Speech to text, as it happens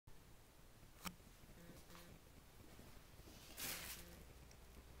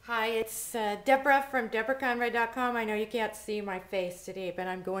Hi, it's Deborah from DeborahConrad.com. I know you can't see my face today, but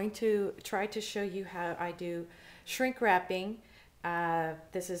I'm going to try to show you how I do shrink wrapping.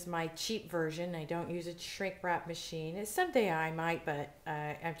 This is my cheap version. I don't use a shrink wrap machine. Someday I might, but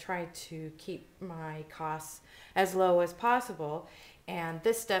I'm trying to keep my costs as low as possible. And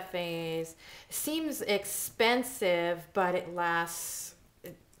this stuff seems expensive, but it lasts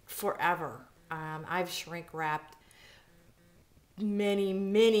forever. I've shrink wrapped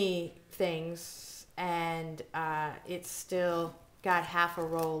many things, and it's still got half a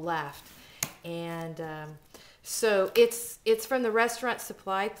roll left. And so it's from the restaurant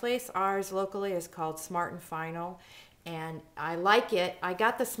supply place. Ours locally is called Smart and Final, and I like it. I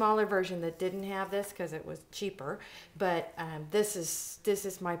got the smaller version that didn't have this because it was cheaper, but this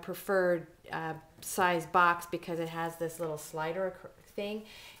is my preferred size box because it has this little slider thing,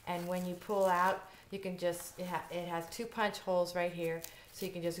 and when you pull out, you can just, it has two punch holes right here, so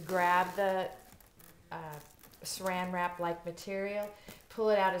you can just grab the saran wrap like material, pull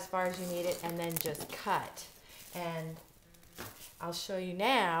it out as far as you need it, and then just cut. And I'll show you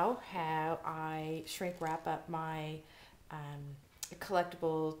now how I shrink wrap up my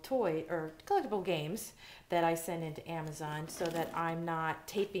collectible toy or collectible games that I send into Amazon, so that I'm not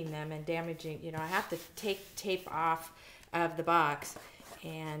taping them and damaging. You know, I have to take tape off of the box.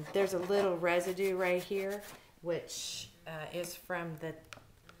 And there's a little residue right here, which is from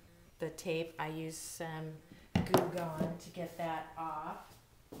the tape. I use some Goo Gone to get that off,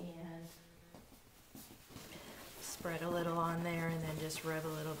 and spread a little on there, and then just rub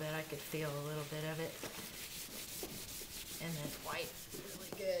a little bit. I could feel a little bit of it, and then wipe really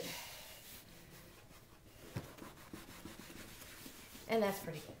good. And that's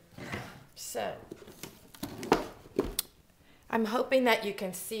pretty good. So I'm hoping that you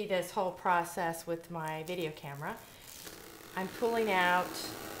can see this whole process with my video camera. I'm pulling out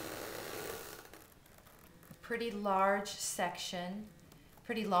a pretty large section,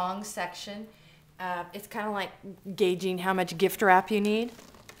 pretty long section. It's kind of like gauging how much gift wrap you need.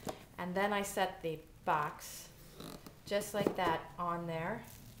 And then I set the box just like that on there,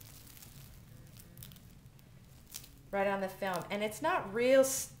 right on the film. And it's not real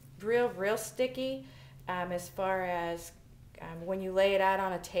sticky as far as when you lay it out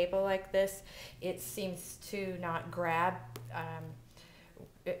on a table like this, it seems to not grab,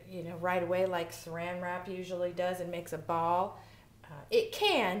 you know, right away like saran wrap usually does and makes a ball. It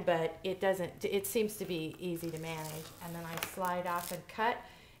can, but it doesn't. It seems to be easy to manage. And then I slide off and cut,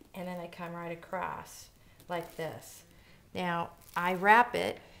 and then I come right across like this. Now I wrap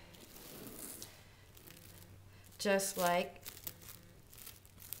it just like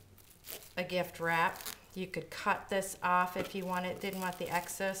a gift wrap. You could cut this off if you didn't want the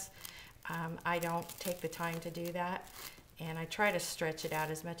excess. I don't take the time to do that, and I try to stretch it out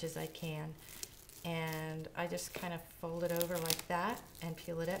as much as I can. And I just kind of fold it over like that and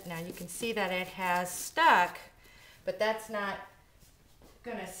peel it up. Now you can see that it has stuck, but that's not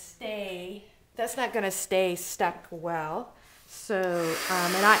gonna stay. That's not gonna stay stuck well. So,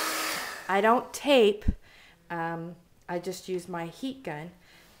 and I don't tape. I just use my heat gun.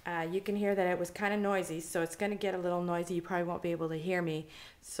 You can hear that it was kind of noisy, so it's going to get a little noisy. You probably won't be able to hear me,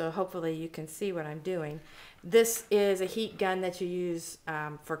 so hopefully you can see what I'm doing. This is a heat gun that you use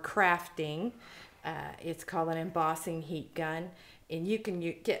for crafting. It's called an embossing heat gun, and you can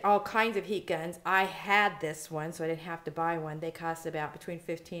get all kinds of heat guns. I had this one, so I didn't have to buy one. They cost about between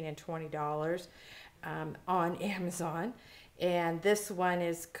 $15 and $20 on Amazon. And this one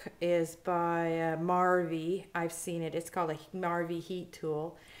is by Marvy. I've seen it. It's called a Marvy heat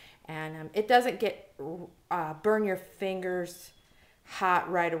tool. And it doesn't get burn your fingers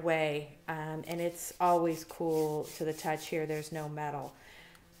hot right away. And it's always cool to the touch here. There's no metal.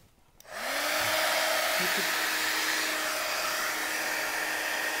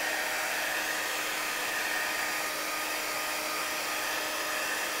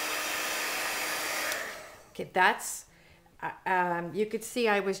 Okay, that's... you could see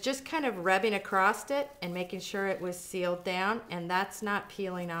I was just kind of rubbing across it and making sure it was sealed down, and that's not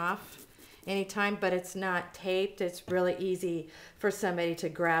peeling off anytime, but it's not taped. It's really easy for somebody to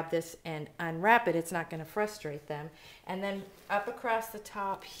grab this and unwrap it. It's not going to frustrate them. And then up across the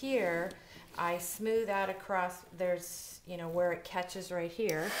top here, I smooth out across, there's, you know, where it catches right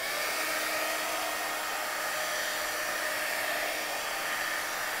here.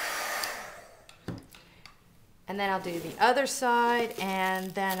 And then I'll do the other side,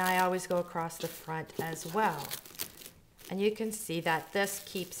 and then I always go across the front as well. And you can see that this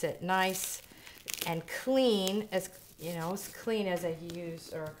keeps it nice and clean, as you know, as clean as a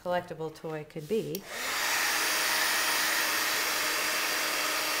used or a collectible toy could be.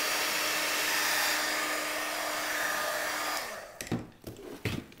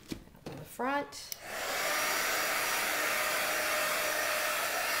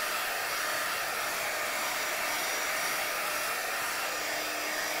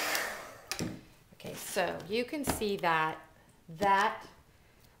 Okay, so you can see that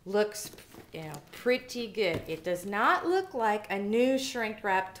looks, pretty good. It does not look like a new shrink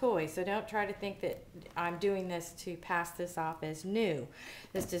wrap toy, so don't try to think that I'm doing this to pass this off as new.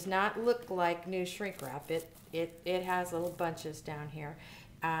 This does not look like new shrink wrap. It has little bunches down here.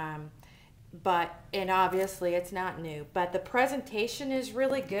 And obviously it's not new, but the presentation is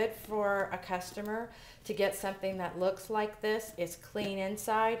really good for a customer to get something that looks like this. It's clean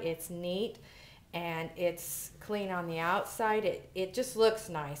inside, it's neat, and it's clean on the outside. It just looks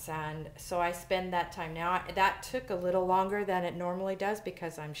nice, and so I spend that time. Now that took a little longer than it normally does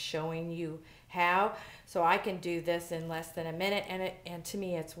because I'm showing you how, so I can do this in less than a minute, and to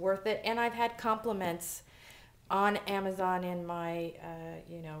me it's worth it. And I've had compliments on Amazon in my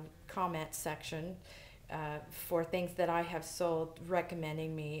comment section for things that I have sold,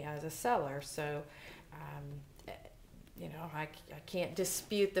 recommending me as a seller. So I can't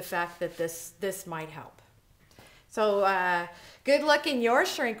dispute the fact that this might help. So good luck in your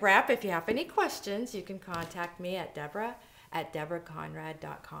shrink wrap. If you have any questions, you can contact me at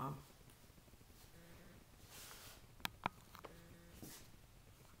Deborah@deborahconrad.com.